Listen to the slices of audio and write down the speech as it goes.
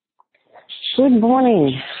Good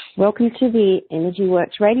morning. Welcome to the Energy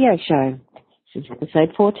Works radio show. This is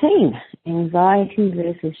episode 14, Anxiety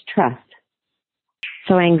versus Trust.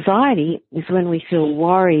 So anxiety is when we feel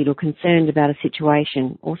worried or concerned about a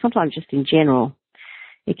situation, or sometimes just in general.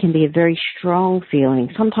 It can be a very strong feeling,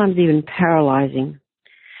 sometimes even paralyzing.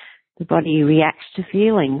 The body reacts to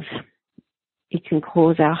feelings. It can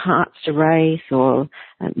cause our hearts to race or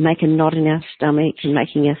make a knot in our stomach, and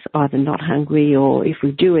making us either not hungry, or if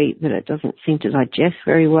we do eat, that it doesn't seem to digest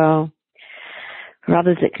very well. For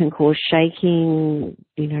others, it can cause shaking,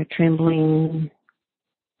 trembling,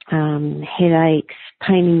 headaches,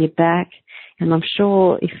 pain in your back. And I'm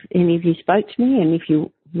sure if any of you spoke to me, and if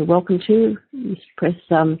you're welcome to, you press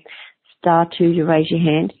star 2 to raise your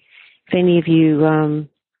hand. If any of you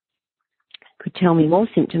could tell me more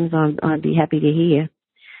symptoms, I'd be happy to hear.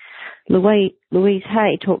 Louise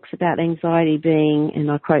Hay talks about anxiety being,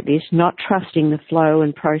 and I quote this, not trusting the flow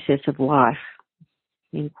and process of life,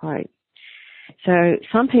 end quote. So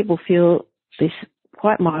some people feel this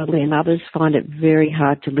quite mildly and others find it very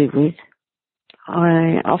hard to live with.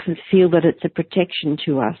 I often feel that it's a protection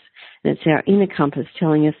to us, and it's our inner compass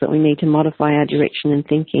telling us that we need to modify our direction and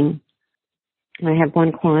thinking. I have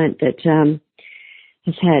one client that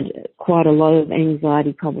has had quite a lot of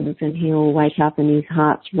anxiety problems, and he'll wake up and his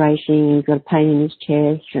heart's racing, he's got a pain in his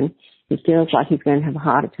chest, and he feels like he's going to have a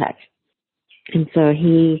heart attack. And so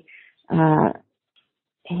and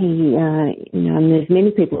there's many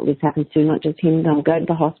people that this happens to, not just him. They'll go to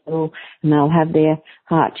the hospital and they'll have their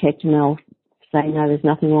heart checked and they'll say, no, there's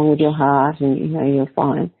nothing wrong with your heart and, you're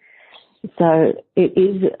fine. So it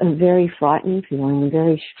is a very frightening feeling, a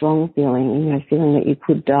very strong feeling, feeling that you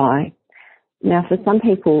could die. Now, for some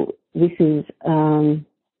people, this is from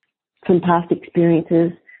past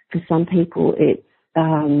experiences. For some people, it's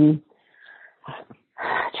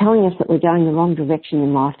telling us that we're going the wrong direction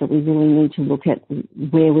in life, that we really need to look at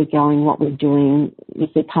where we're going, what we're doing. Is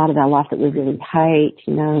there part of our life that we really hate?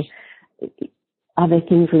 Are there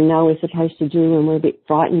things we know we're supposed to do and we're a bit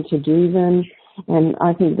frightened to do them? And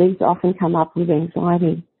I think these often come up with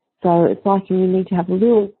anxiety. So it's like we need to have a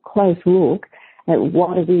real close look at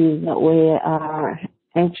what it is that we are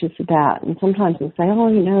anxious about. And sometimes we'll say,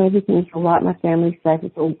 everything's all right, my family's safe,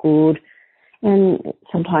 it's all good. And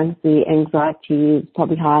sometimes the anxiety is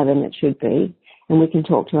probably higher than it should be, and we can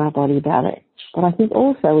talk to our body about it. But I think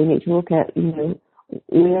also we need to look at,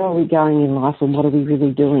 where are we going in life and what are we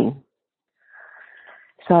really doing?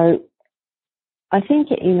 So I think,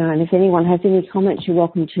 and if anyone has any comments, you're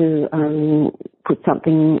welcome to put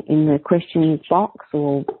something in the questions box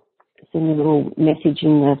or send a little message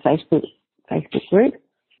in the Facebook group.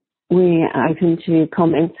 We're open to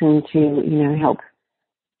comments and to, help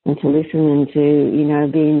and to listen and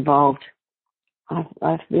to, be involved.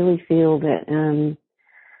 I really feel that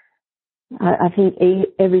I think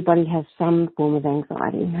everybody has some form of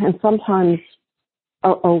anxiety, and sometimes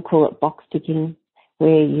I'll call it box ticking,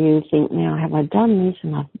 where you think, now have I done this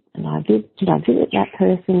and did I visit that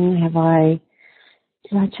person?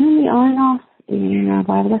 Did I turn the iron off? Have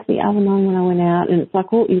I left the oven on when I went out? And it's like,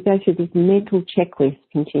 you go through this mental checklist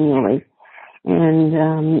continually.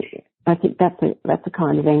 And I think that's a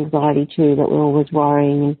kind of anxiety too, that we're always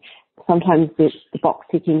worrying. And sometimes the box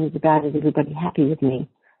ticking is about, is everybody happy with me?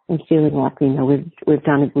 And feeling like, we've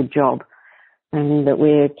done a good job and that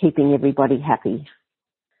we're keeping everybody happy.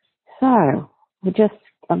 So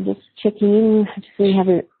I'm just checking in to see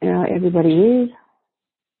how everybody is.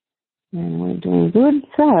 And we're doing good.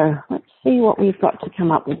 So let's see what we've got to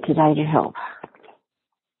come up with today to help.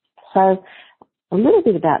 So a little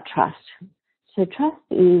bit about trust. So trust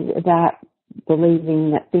is about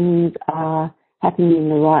believing that things are happening in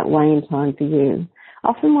the right way and time for you.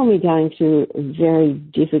 Often when we're going through a very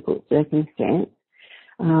difficult circumstance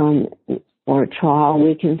or a trial,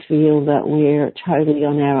 we can feel that we're totally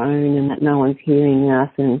on our own and that no one's hearing us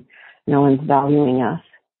and no one's valuing us.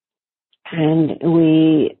 And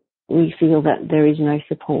we feel that there is no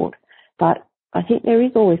support. But I think there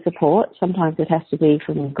is always support. Sometimes it has to be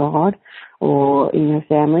from God or,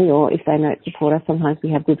 family, or if they don't support us, sometimes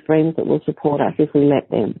we have good friends that will support us if we let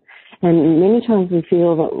them. And many times we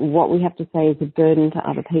feel that what we have to say is a burden to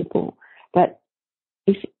other people. But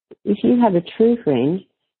if you have a true friend,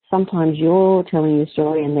 sometimes you're telling your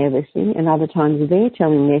story and they're listening, and other times they're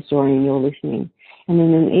telling their story and you're listening. And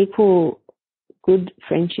in an equal good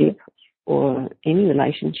friendship or any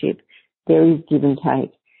relationship, there is give and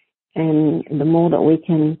take. And the more that we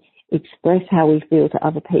can express how we feel to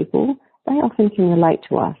other people, they often can relate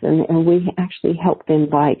to us, and we actually help them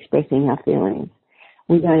by expressing our feelings.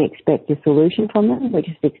 We don't expect a solution from them, we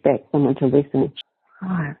just expect someone to listen. All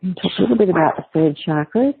right, I'm going to talk a little bit about the third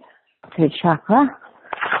chakras. third chakra.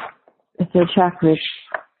 The third chakra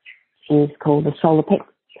is called the solar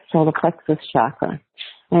plexus chakra.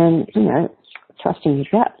 And, you know, trusting your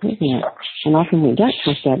gut, isn't it? And often we don't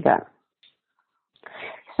trust our gut.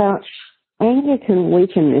 So anger can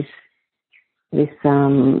weaken this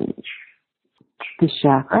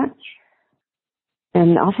chakra.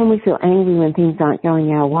 And often we feel angry when things aren't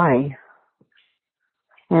going our way.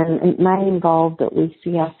 And it may involve that we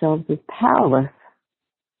see ourselves as powerless.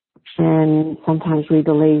 And sometimes we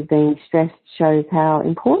believe being stressed shows how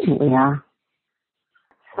important we are.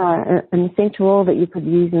 So an essential oil that you could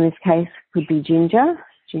use in this case could be ginger.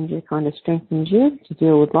 Ginger kind of strengthens you to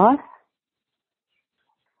deal with life.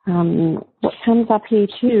 What comes up here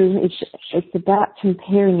too is it's about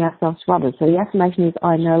comparing ourselves to others. So the affirmation is,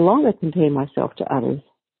 I no longer compare myself to others.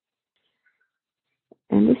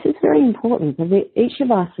 And this is very important because each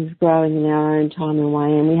of us is growing in our own time and way,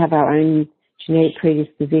 and we have our own genetic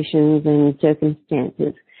predispositions and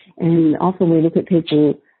circumstances. And often we look at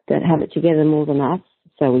people that have it together more than us,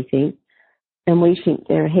 so we think, and we think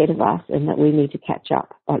they're ahead of us and that we need to catch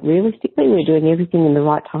up. But realistically, we're doing everything in the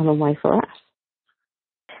right time and way for us.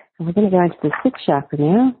 And we're going to go into the sixth chakra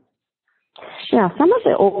now. Now, some of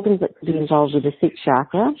the organs that could be involved with the sixth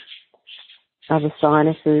chakra are the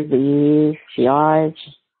sinuses, the ears, the eyes,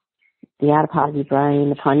 the outer part of your brain,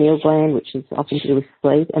 the pineal gland, which is often to do with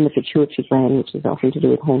sleep, and the pituitary gland, which is often to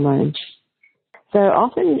do with hormones. So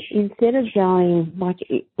often, instead of going, like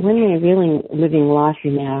when we're really living life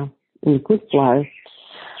in the good flow,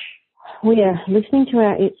 we are listening to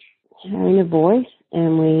our inner voice,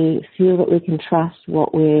 and we feel that we can trust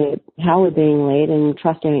how we're being led and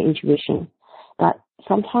trust our intuition. But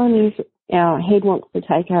sometimes our head wants to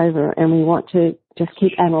take over and we want to just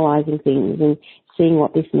keep analysing things and seeing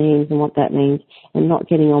what this means and what that means and not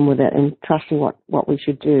getting on with it and trusting what we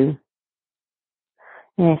should do.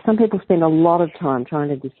 Yeah, some people spend a lot of time trying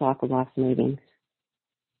to decipher life's meanings.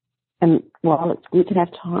 And while it's good to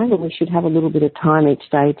have time, and we should have a little bit of time each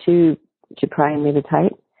day to pray and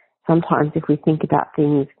meditate, sometimes if we think about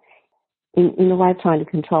things in a way of trying to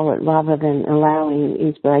control it rather than allowing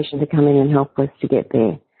inspiration to come in and help us to get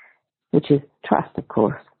there, which is trust, of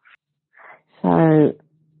course. So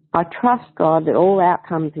I trust God that all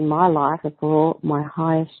outcomes in my life are for my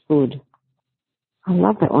highest good. I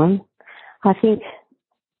love that one. I think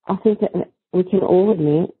that we can all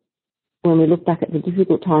admit when we look back at the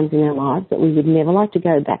difficult times in our lives that we would never like to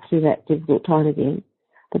go back through that difficult time again.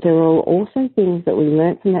 But there are also things that we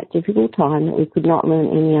learnt from that difficult time that we could not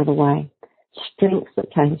learn any other way. Strengths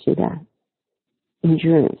that came through that.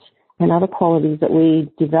 Endurance. And other qualities that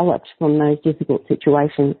we developed from those difficult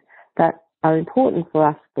situations that are important for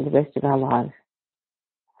us for the rest of our lives.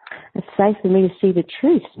 It's safe for me to see the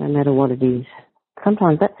truth no matter what it is.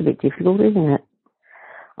 Sometimes that's a bit difficult, isn't it?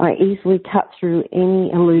 I easily cut through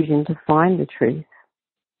any illusion to find the truth.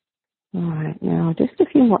 All right, now just a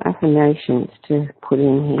few more affirmations to put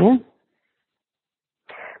in here.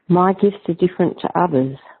 My gifts are different to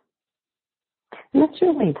others. And that's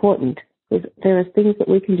really important because there are things that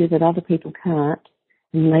we can do that other people can't,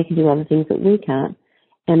 and they can do other things that we can't,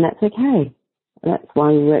 and that's okay. That's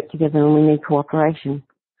why we work together and we need cooperation.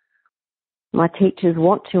 My teachers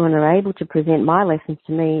want to and are able to present my lessons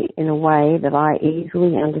to me in a way that I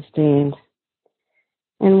easily understand.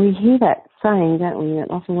 And we hear that saying, don't we,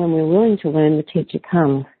 that often when we're willing to learn, the teacher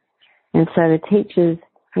comes. And so the teachers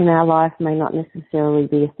in our life may not necessarily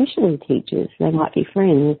be officially teachers. They might be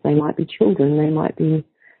friends, they might be children, they might be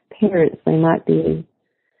parents, they might be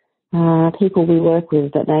people we work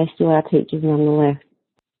with, but they still are teachers nonetheless.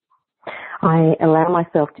 I allow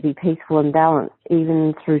myself to be peaceful and balanced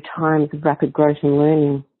even through times of rapid growth and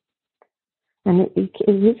learning. And it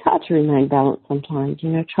is hard to remain balanced sometimes,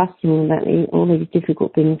 trusting that all these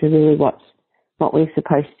difficult things are really what we're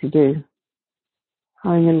supposed to do.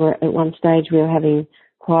 I remember at one stage we were having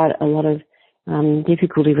quite a lot of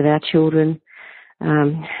difficulty with our children.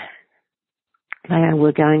 They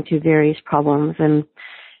were going through various problems, and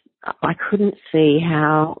I couldn't see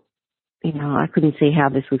how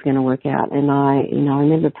this was going to work out. And I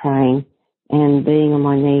remember praying and being on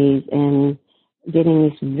my knees and getting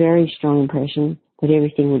this very strong impression that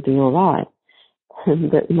everything would be all right.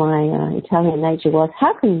 But my Italian nature was,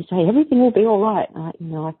 how can you say everything will be all right? I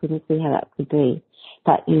couldn't see how that could be.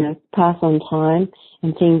 But, pass on time,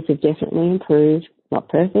 and things have definitely improved. Not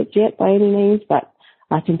perfect yet by any means, but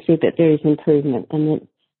I can see that there is improvement and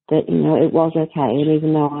that it was okay. And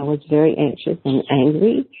even though I was very anxious and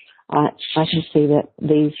angry, I can see that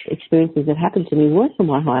these experiences that happened to me were for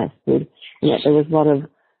my highest good, and that there was a lot of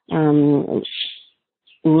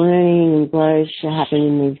learning and growth to happen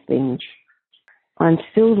in these things. I'm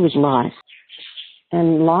filled with light.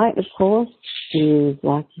 And light, of course, is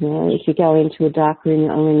like, if you go into a dark room,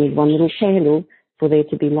 you only need one little candle for there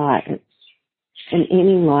to be light. And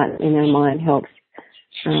any light in our mind help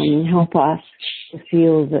us to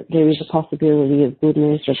feel that there is a possibility of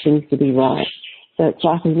goodness, of things to be right. So it's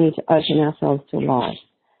like we need to open ourselves to light.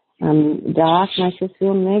 Dark makes us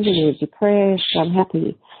feel negative, depressed,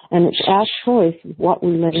 unhappy. And it's our choice what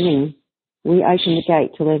we let in. We open the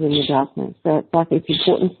gate to let in the darkness. So it's like it's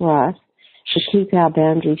important for us to keep our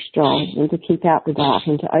boundaries strong and to keep out the dark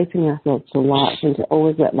and to open ourselves to light and to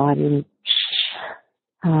always let light in.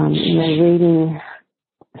 Reading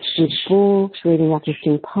good books, reading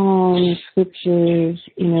uplifting poems, scriptures,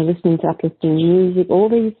 listening to uplifting music, all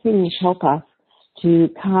these things help us to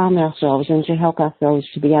calm ourselves and to help ourselves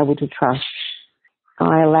to be able to trust.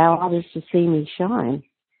 I allow others to see me shine.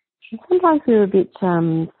 And sometimes we're a bit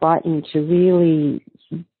frightened to really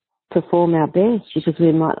perform our best because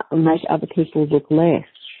we might make other people look less.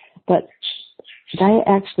 But they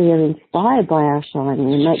actually are inspired by our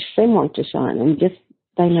shining and makes them want to shine. And just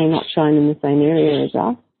they may not shine in the same area as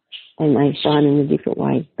us. They may shine in a different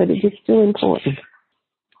way. But it is still important.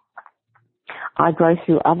 I grow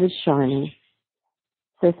through others shining.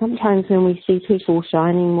 So sometimes when we see people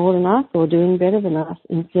shining more than us or doing better than us,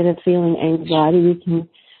 instead of feeling anxiety, we can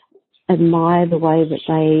admire the way that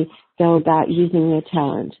they go about using their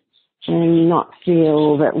talent and not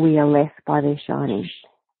feel that we are less by their shining.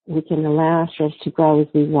 We can allow ourselves to grow as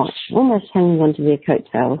we want, almost hanging onto their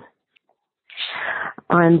coattails.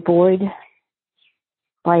 I'm buoyed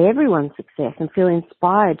by everyone's success and feel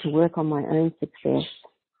inspired to work on my own success.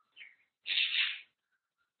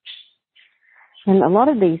 And a lot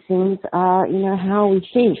of these things are, how we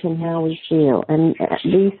think and how we feel. And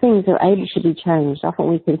these things are able to be changed. Often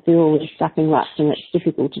we can feel we're stuck in ruts and it's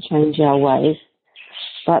difficult to change our ways.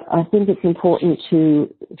 But I think it's important to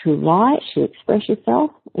write, to express yourself.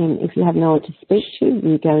 And if you have no one to speak to,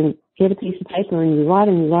 you go and get a piece of paper and you write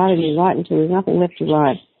and you write and you write until there's nothing left to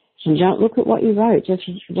write. And don't look at what you wrote. Just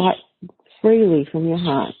write freely from your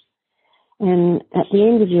heart. And at the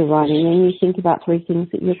end of your writing, then you think about 3 things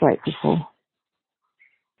that you're grateful for.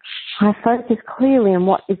 I focus clearly on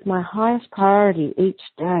what is my highest priority each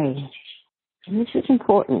day. And this is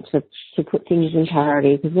important to put things in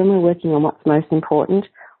priority, because when we're working on what's most important,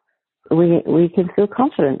 we can feel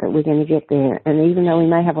confident that we're going to get there. And even though we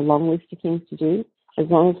may have a long list of things to do, as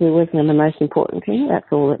long as we're working on the most important thing, that's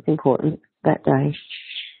all that's important that day.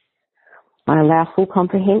 I allow full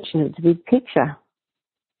comprehension of the big picture.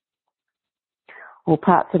 All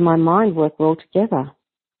parts of my mind work well together.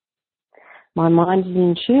 My mind is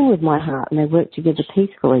in tune with my heart and they work together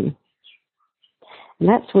peacefully. And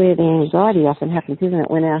that's where the anxiety often happens, isn't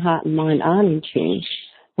it? When our heart and mind aren't in tune,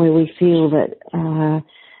 where we feel that our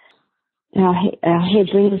head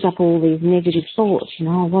brings up all these negative thoughts,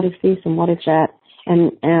 what if this and what if that?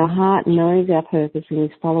 And our heart knows our purpose and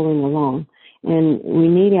is following along. And we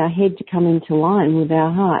need our head to come into line with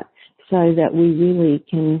our heart so that we really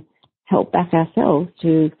can help back ourselves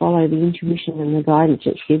to follow the intuition and the guidance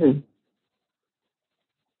it's given.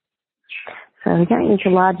 So we're going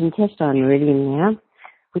into large intestine meridian now,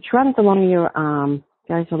 which runs along your arm,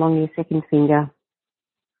 goes along your second finger.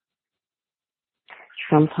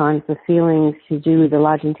 Sometimes the feelings to do with the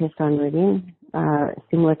large intestine meridian are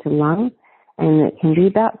similar to lung, and it can be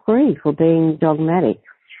about grief or being dogmatic,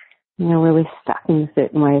 where we're stuck in a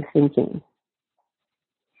certain way of thinking.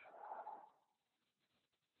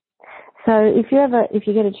 So if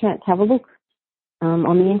you get a chance, have a look on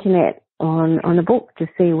the internet on a book to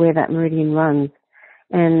see where that meridian runs.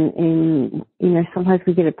 And sometimes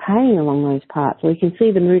we get a pain along those parts. So you can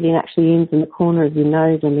see the meridian actually ends in the corner of your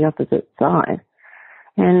nose on the opposite side.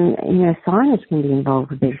 And, sinus can be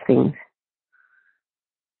involved with these things.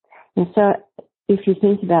 And so if you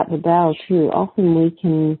think about the bowel too, often we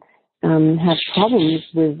can have problems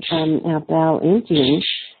with our bowel emptying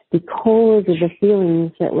because of the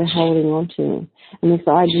feelings that we're holding on to. And this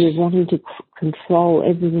idea of wanting to control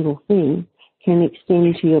every little thing can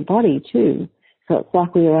extend to your body too. So it's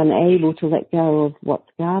like we are unable to let go of what's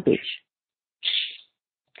garbage.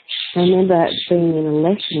 I remember being in a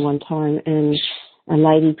lesson one time and a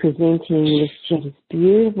lady presenting she had this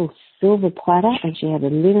beautiful silver platter and she had a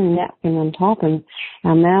linen napkin on top, and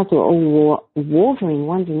our mouths were all watering,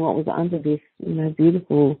 wondering what was under this,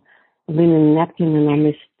 beautiful linen napkin and on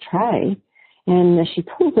this tray. And she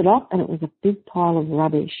pulled it up and it was a big pile of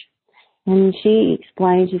rubbish. And she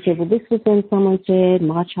explained, she said, well, this was when someone said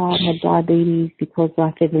my child had diabetes because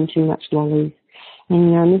I fed them too much lollies.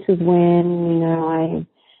 And, this is when,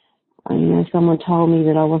 Someone told me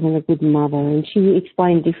that I wasn't a good mother, and she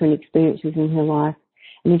explained different experiences in her life.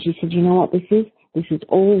 And then she said, you know what this is? This is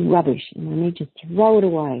all rubbish, and I need to throw it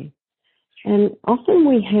away. And often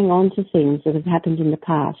we hang on to things that have happened in the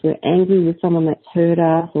past. We're angry with someone that's hurt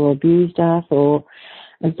us or abused us or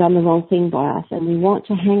has done the wrong thing by us, and we want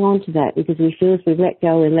to hang on to that because we feel if we let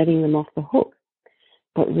go, we're letting them off the hook.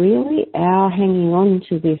 But really, our hanging on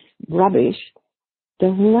to this rubbish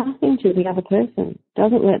does nothing to the other person,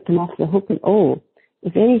 doesn't let them off the hook at all.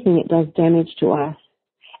 If anything, it does damage to us,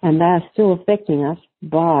 and they are still affecting us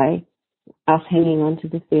by us hanging on to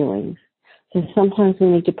the feelings. So sometimes we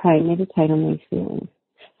need to pray and meditate on these feelings.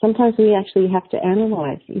 Sometimes we actually have to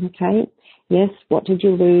analyse, okay, yes, what did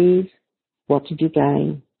you lose? What did you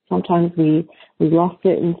gain? Sometimes we lost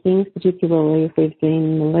certain things, particularly if we've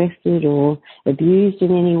been molested or abused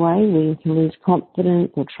in any way. We can lose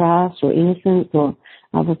confidence or trust or innocence or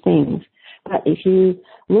other things. But if you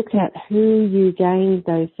look at who you gained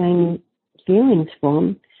those same feelings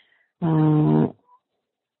from,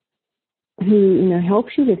 who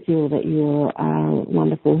helps you to feel that you are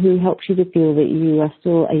wonderful, who helps you to feel that you are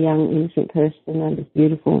still a young, innocent person and is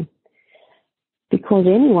beautiful. Because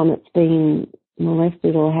anyone that's been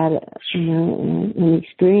molested or had an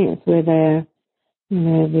experience where their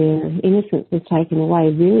innocence was taken away,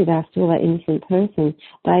 really they're still that innocent person.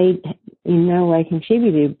 They in no way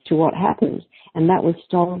contributed to what happened, and that was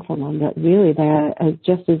stolen from them. But really they are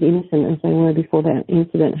just as innocent as they were before that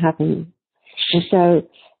incident happened. And so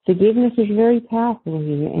forgiveness is very powerful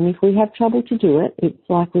here, and if we have trouble to do it, it's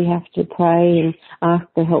like we have to pray and ask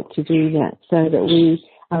for help to do that so that we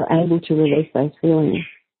are able to release those feelings.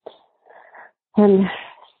 And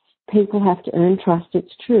people have to earn trust,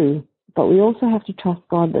 it's true, but we also have to trust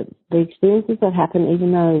God that the experiences that happen,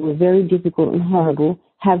 even though were very difficult and horrible,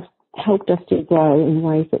 have helped us to grow in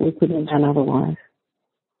ways that we couldn't have done otherwise.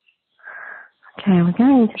 Okay, we're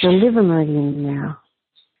going into the liver meridian now.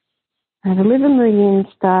 Now the liver meridian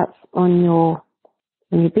starts on your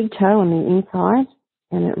big toe on the inside,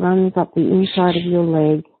 and it runs up the inside of your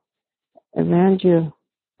leg, around your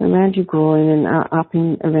groin and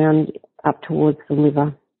up towards the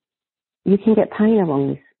liver. You can get pain along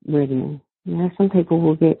this meridian. Some people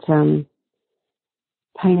will get pain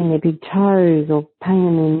in their big toes or pain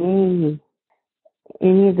in their knees.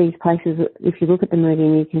 Any of these places, if you look at the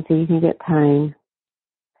meridian, you can see you can get pain.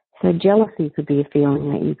 So jealousy could be a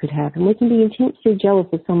feeling that you could have. And we can be intensely jealous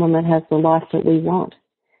of someone that has the life that we want.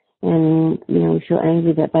 And, we feel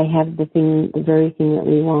angry that they have the very thing that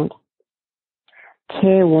we want.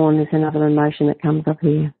 Careworn is another emotion that comes up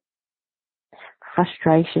here.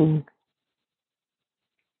 Frustration.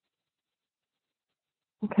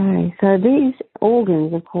 Okay, so these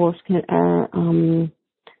organs, of course, are the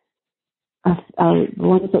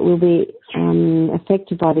ones that will be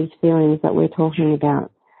affected by these feelings that we're talking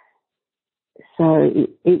about. So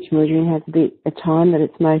each meridian has a time that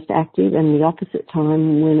it's most active and the opposite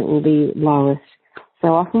time when it will be lowest. So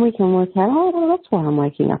often we can work out, that's why I'm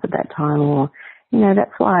waking up at that time, or,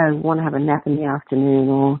 that's why I want to have a nap in the afternoon,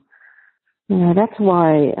 or, that's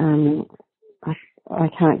why I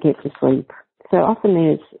can't get to sleep. So often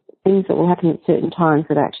there's things that will happen at certain times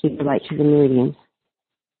that actually relate to the meridians.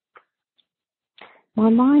 My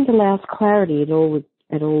mind allows clarity at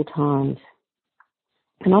all times.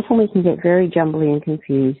 And often we can get very jumbly and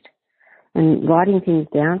confused. And writing things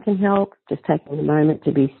down can help. Just taking a moment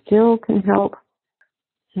to be still can help.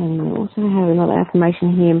 And we also have another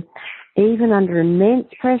affirmation here. Even under immense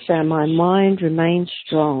pressure, my mind remains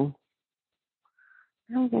strong.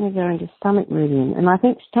 I'm going to go into stomach meridian. And I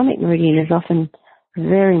think stomach meridian is often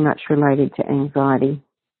very much related to anxiety.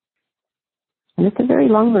 And it's a very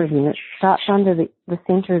long meridian. It starts under the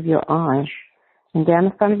center of your eye and down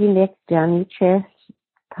the front of your neck, down your chest,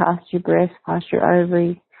 past your breast, past your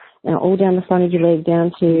ovaries, and all down the front of your leg,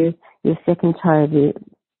 down to your second toe,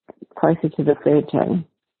 closer to the third toe.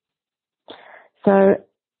 So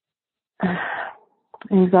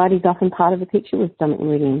anxiety is often part of the picture with stomach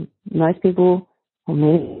meridian. Most people, or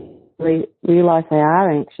many, realise they are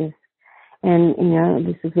anxious. And,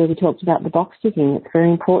 this is where we talked about the box ticking. It's very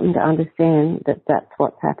important to understand that that's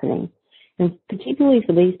what's happening. And particularly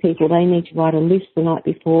for these people, they need to write a list the night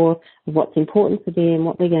before of what's important for them,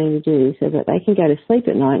 what they're going to do, so that they can go to sleep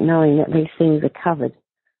at night knowing that these things are covered.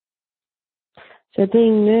 So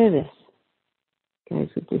being nervous goes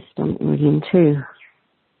with this stomach meridian too.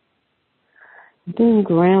 Being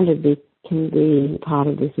grounded can be part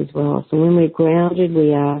of this as well. So when we're grounded,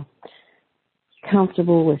 we are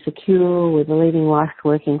comfortable, we're secure, we're believing life's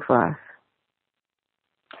working for us.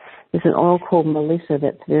 There's an oil called Melissa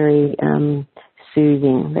that's very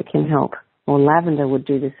soothing, that can help or lavender would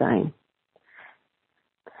do the same.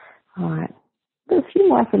 All right. There's a few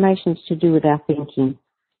more affirmations to do with our thinking.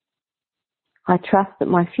 I trust that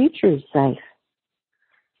my future is safe.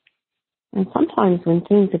 And sometimes when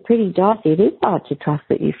things are pretty dicey, it is hard to trust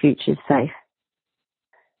that your future is safe.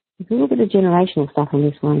 There's a little bit of generational stuff on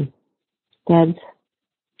this one. Dad's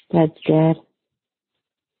dad,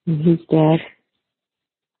 and his dad.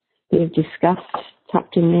 Bit of disgust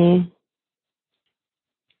tucked in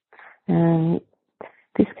there. And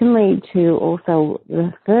this can lead to also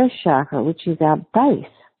the first chakra, which is our base.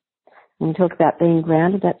 When we talk about being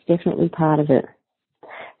grounded, that's definitely part of it.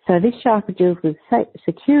 So this chakra deals with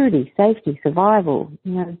security, safety, survival,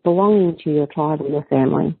 belonging to your tribe or your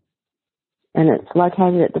family. And it's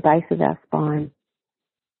located at the base of our spine.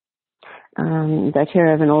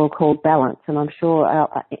 doTERRA have an oil called Balance, and I'm sure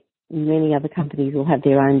many other companies will have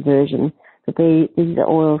their own version. But these are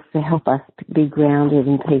oils to help us be grounded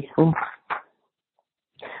and peaceful.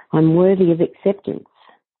 I'm worthy of acceptance.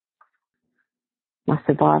 My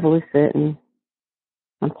survival is certain.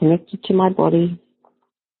 I'm connected to my body.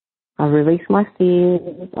 I release my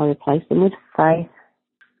fears. I replace them with faith.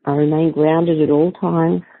 I remain grounded at all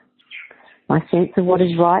times. My sense of what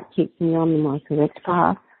is right keeps me on my correct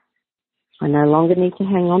path. I no longer need to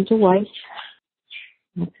hang on to weight.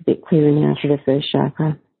 That's a bit clearer now for the first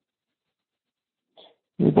chakra.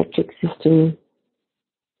 The metric system.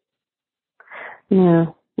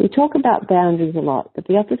 Now, we talk about boundaries a lot, but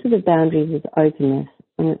the opposite of boundaries is openness.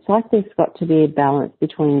 And it's like there's got to be a balance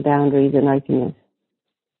between boundaries and openness.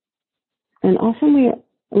 And often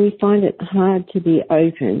we find it hard to be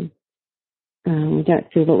open. We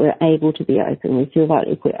don't feel that we're able to be open. We feel like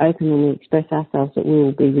if we're open and we express ourselves that we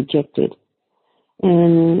will be rejected.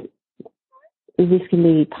 And this can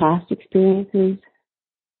be past experiences.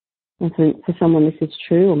 And for someone this is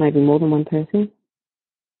true, or maybe more than one person,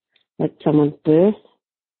 like someone's birth.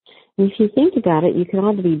 And if you think about it, you can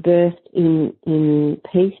either be birthed in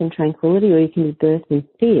peace and tranquility, or you can be birthed in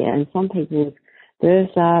fear. And some people's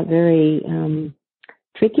births are very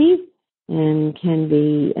tricky and can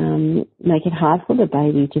be make it hard for the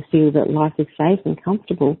baby to feel that life is safe and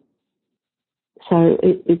comfortable. So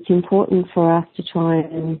it's important for us to try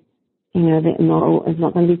and, that it's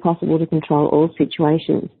not going to be possible to control all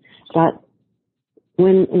situations. But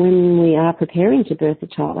when we are preparing to birth a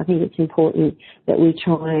child, I think it's important that we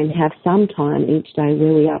try and have some time each day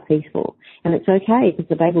where we are peaceful. And it's okay because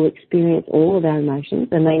the baby will experience all of our emotions,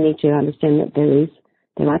 and they need to understand that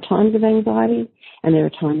there are times of anxiety and there are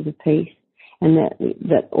times of peace, and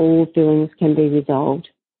that all feelings can be resolved.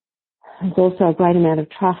 There's also a great amount of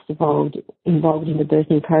trust involved in the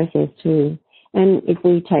birthing process too. And if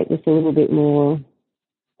we take this a little bit more,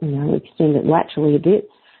 extend it laterally a bit,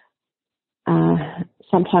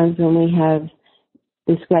 sometimes when we have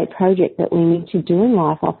this great project that we need to do in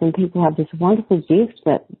life, often people have this wonderful gift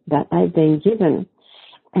that they've been given,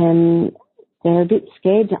 and they're a bit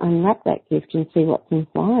scared to unwrap that gift and see what's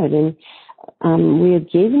inside. And we are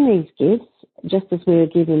given these gifts just as we are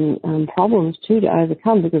given problems too to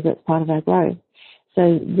overcome, because that's part of our growth.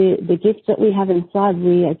 So the gifts that we have inside,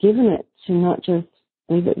 we are given it to not just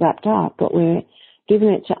leave it wrapped up, but we're given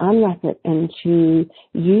it to unwrap it and to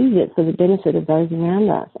use it for the benefit of those around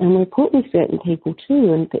us. And we're put with certain people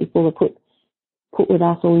too, and people are put with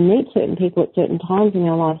us, or we meet certain people at certain times in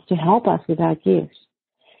our lives to help us with our gifts.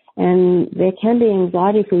 And there can be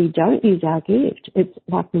anxiety if we don't use our gift. It's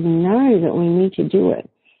like we know that we need to do it.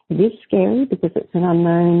 It is scary because it's an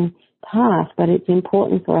unknown path, but it's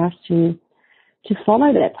important for us to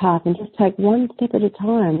follow that path and just take one step at a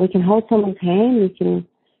time. We can hold someone's hand, we can,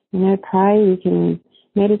 pray, we can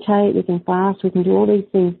meditate, we can fast, we can do all these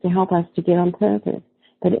things to help us to get on purpose.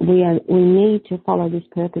 But we need to follow this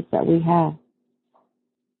purpose that we have.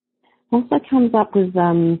 Also comes up with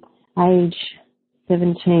age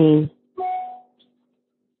 17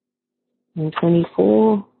 and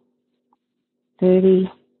 24,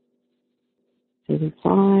 30,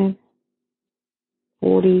 35,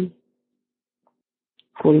 40,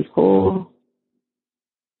 44.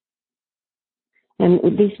 And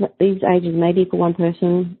these ages may be for one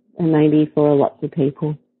person and maybe for lots of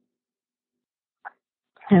people.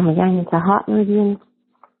 And we're going into heart meridians.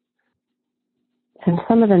 And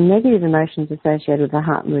some of the negative emotions associated with the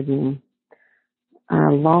heart meridian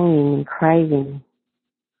are longing and craving.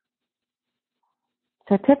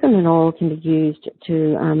 So peppermint oil can be used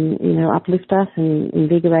to, uplift us and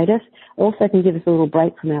invigorate us. Also can give us a little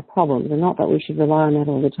break from our problems. And not that we should rely on that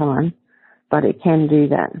all the time, but it can do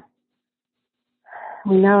that.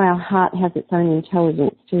 We know our heart has its own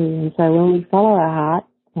intelligence too. And so when we follow our heart,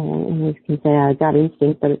 and we can say our gut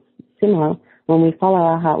instinct, but it's similar, when we follow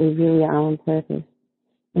our heart, we really are on purpose.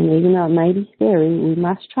 And even though it may be scary, we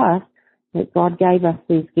must trust that God gave us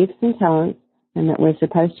these gifts and talents and that we're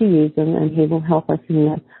supposed to use them, and He will help us in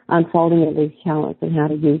the unfolding of these talents and how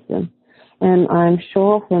to use them. And I'm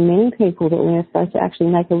sure for many people that we're supposed to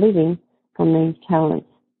actually make a living from these talents.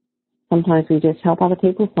 Sometimes we just help other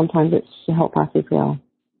people, sometimes it's to help us as well.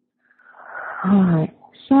 All right,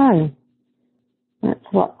 so that's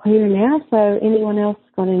what's clear now. So anyone else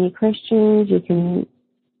got any questions, you can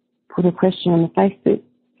put a question on the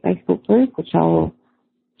Facebook group, which I'll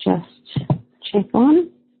just check on.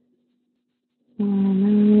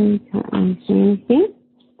 Can't really see anything.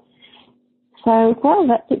 So, well,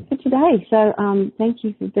 that's it for today. So, thank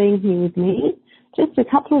you for being here with me. Just a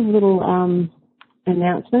couple of little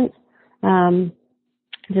announcements.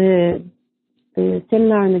 The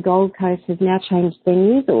seminar in the Gold Coast has now changed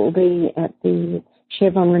venues. It will be at the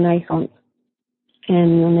Chevron Renaissance,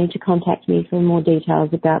 and you'll need to contact me for more details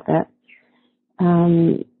about that.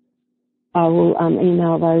 I will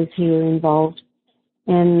email those who are involved.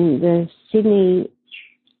 And the Sydney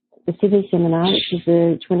seminar, which is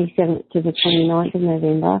the 27th to the 29th of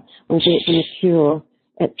November, will be at the Mercure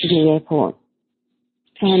at Sydney Airport.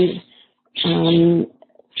 And for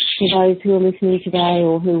those who are listening today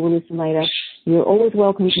or who will listen later, you're always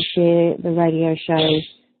welcome to share the radio show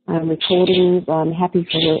recordings. I'm happy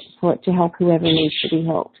for it to help whoever needs to be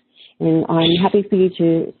helped. And I'm happy for you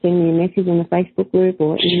to send me a message in the Facebook group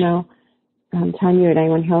or email Tanya at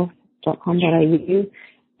a1health.com.au,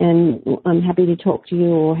 and I'm happy to talk to you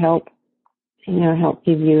or help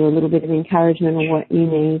give you a little bit of encouragement on what you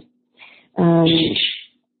need.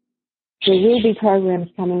 There will be programs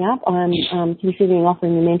coming up. I'm considering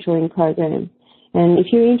offering a mentoring program. And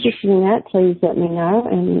if you're interested in that, please let me know,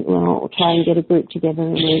 and I'll try and get a group together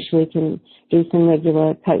in which we can do some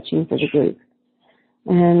regular coaching for the group.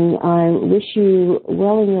 And I wish you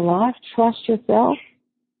well in your life. Trust yourself.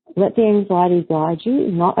 Let the anxiety guide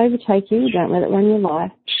you, not overtake you. Don't let it run your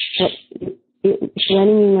life. But it's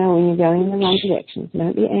letting you know when you're going in the wrong direction. So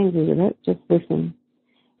don't be angry with it. Just listen.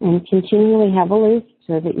 And continually have a list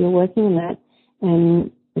so that you're working on that,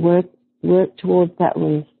 and work towards that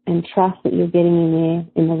list, and trust that you're getting in there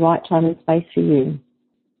in the right time and space for you.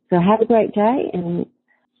 So have a great day and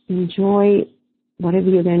enjoy whatever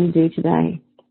you're going to do today.